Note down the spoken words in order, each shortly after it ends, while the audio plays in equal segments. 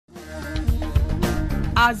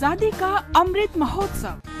आजादी का अमृत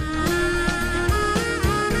महोत्सव।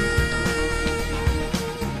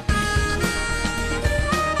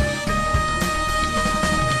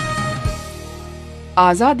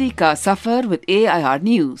 आजादी का सफर with AIR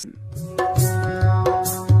News.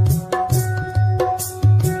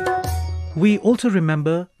 We also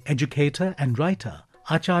remember educator and writer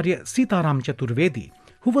Acharya Sita Ram Chaturvedi,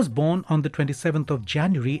 who was born on the 27th of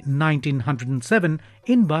January 1907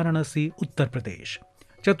 in Varanasi, Uttar Pradesh.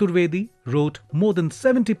 Chaturvedi wrote more than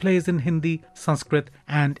 70 plays in Hindi, Sanskrit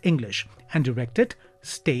and English and directed,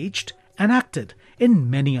 staged and acted in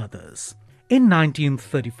many others. In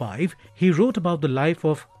 1935, he wrote about the life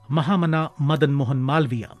of Mahamana Madan Mohan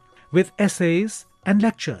Malviya with essays and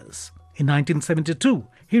lectures. In 1972,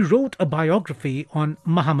 he wrote a biography on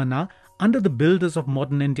Mahamana under the Builders of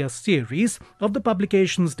Modern India series of the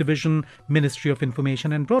Publications Division, Ministry of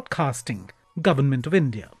Information and Broadcasting, Government of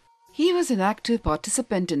India. He was an active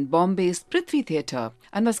participant in Bombay's Prithvi theatre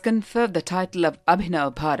and was conferred the title of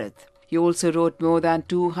Abhinav Bharat. He also wrote more than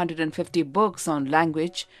 250 books on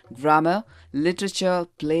language, grammar, literature,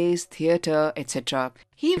 plays, theatre, etc.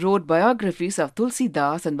 He wrote biographies of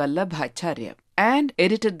Tulsidas and Vallabhacharya and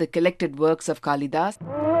edited the collected works of Kalidasa.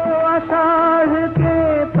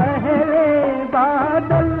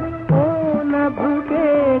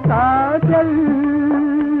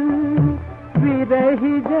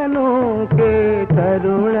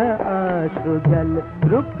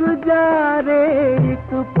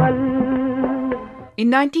 In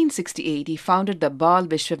 1968, he founded the Bal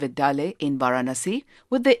Vishwavidyalaya in Varanasi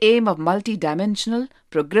with the aim of multi-dimensional,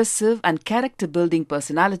 progressive and character-building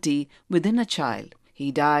personality within a child.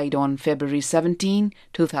 He died on February 17,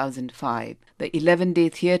 2005. The 11-day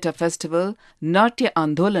theatre festival, Natya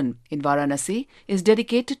Andolan in Varanasi, is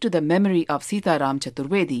dedicated to the memory of Sitaram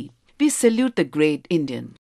Chaturvedi. We salute the great Indian.